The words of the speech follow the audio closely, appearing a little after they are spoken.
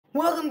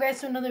Welcome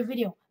guys to another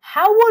video.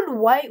 How would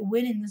white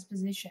win in this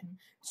position?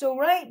 So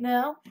right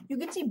now, you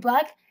can see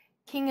black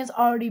king is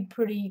already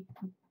pretty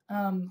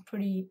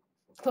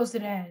close to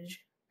the edge.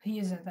 He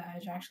is at the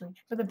edge actually,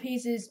 but the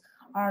pieces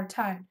are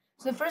tied.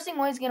 So the first thing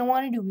white's gonna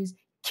want to do is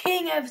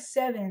king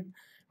f7,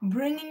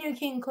 bringing your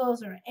king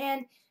closer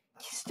and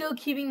still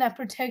keeping that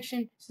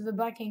protection so the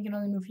black king can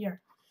only move here.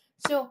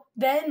 So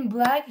then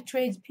black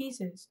trades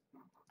pieces.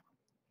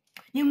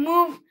 You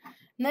move,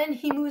 and then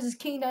he moves his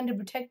king down to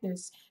protect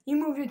this. You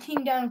move your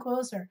king down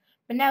closer,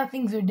 but now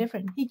things are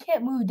different. He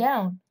can't move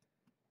down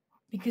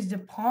because the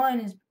pawn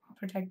is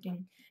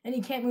protecting, and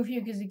he can't move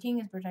here because the king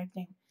is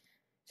protecting.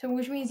 So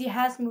which means he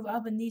has to move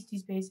up in these two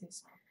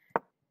spaces.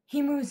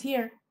 He moves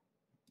here.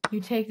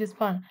 You take this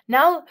pawn.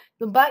 Now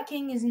the black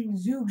king is in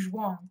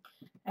zugzwang.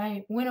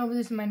 I went over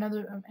this in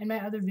my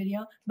other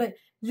video, but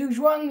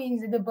zugzwang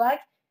means that the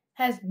black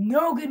has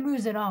no good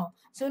moves at all.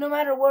 So no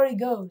matter where he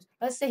goes,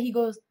 let's say he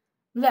goes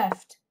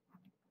left,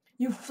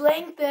 you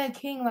flank the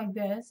king like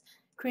this,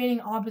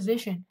 creating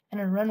opposition and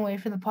a runway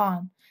for the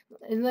pawn.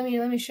 Let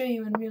me show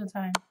you in real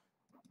time.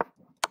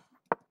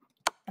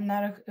 And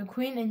now a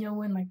queen, and you'll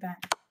win like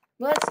that.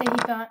 Let's say he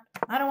thought,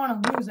 I don't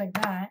want to lose like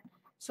that,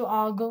 so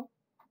I'll go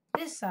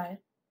this side.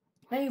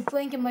 Now you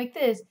flank him like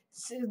this.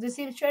 The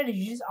same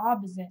strategy, just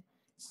opposite.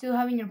 Still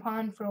having your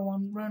pawn for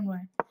one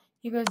runway.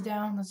 He goes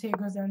down. Let's say he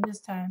goes down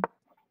this time.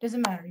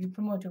 Doesn't matter. You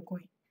promote to a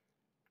queen.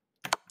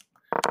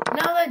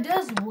 Now that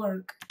does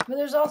work, but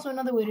there's also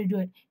another way to do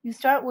it. You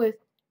start with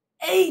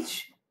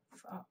H.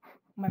 Oh,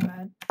 my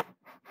bad.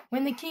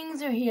 When the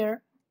kings are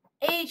here,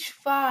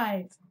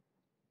 H5.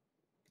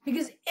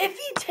 Because if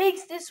he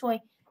takes this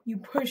way, you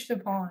push the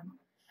pawn.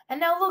 And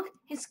now look,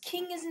 his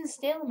king is in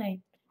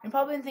stalemate. You're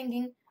probably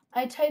thinking,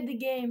 I tied the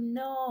game.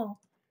 No.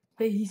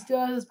 But he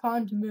still has his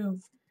pawn to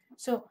move.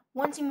 So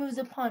once he moves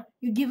the pawn,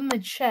 you give him a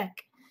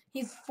check.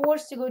 He's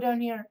forced to go down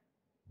here.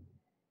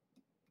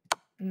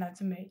 And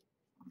that's a mate.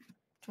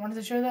 Just wanted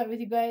to share that with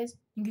you guys.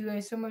 Thank you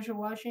guys so much for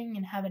watching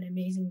and have an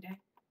amazing day.